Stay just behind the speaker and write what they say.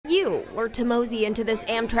you were to mosey into this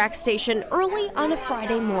Amtrack station early on a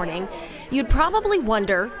Friday morning, you'd probably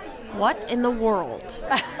wonder, what in the world?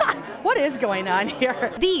 What is going on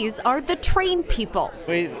here? These are the train people.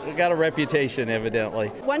 We got a reputation, evidently.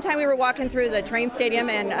 One time we were walking through the train stadium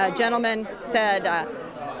and a gentleman said,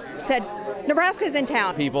 Nebraska's in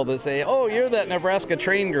town. People that say, oh, you're that Nebraska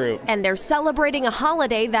train group. And they're celebrating a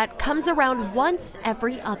holiday that comes around once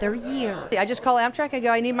every other year. I just call Amtrack, I go,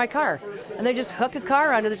 I need my car. And they just hook a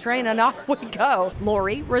car onto the train and off we go.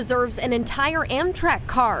 Laurie reserves an entire Amtrack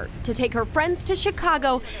car to take her friends to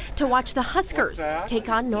Chicago to watch the Huskers take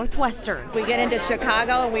on Northwestern. We get into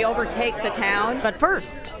Chicago and we overtake the town. But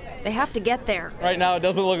first, they have to get there. Right now, it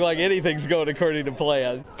doesn't look like anything's going according to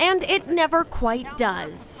plan. And it never quite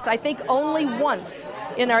does. I think only once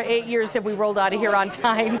in our 8 years have we rolled out of here on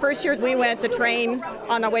time. First year we went the train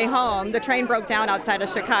on the way home, the train broke down outside of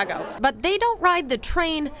Chicago. But they don't ride the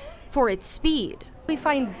train for its speed. We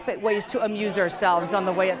find ways to amuse ourselves on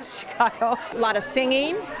the way up to Chicago. A lot of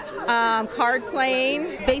singing, card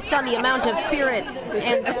playing. Based on the amount of spirit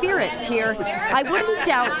and spirits here, I wouldn't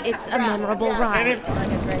doubt it's a memorable ride.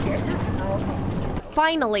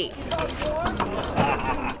 Finally,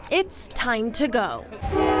 it's time to go.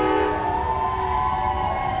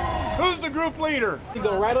 Who's the group leader? You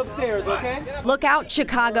go right upstairs, okay? Look out,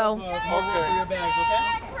 Chicago.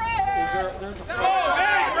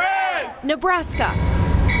 Nebraska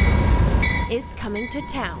is coming to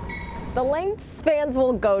town. The lengths fans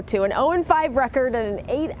will go to, an 0-5 record and an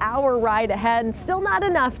 8-hour ride ahead, still not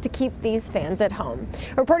enough to keep these fans at home.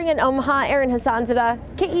 Reporting in Omaha, Erin Hassanzadeh,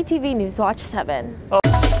 KETV Newswatch 7.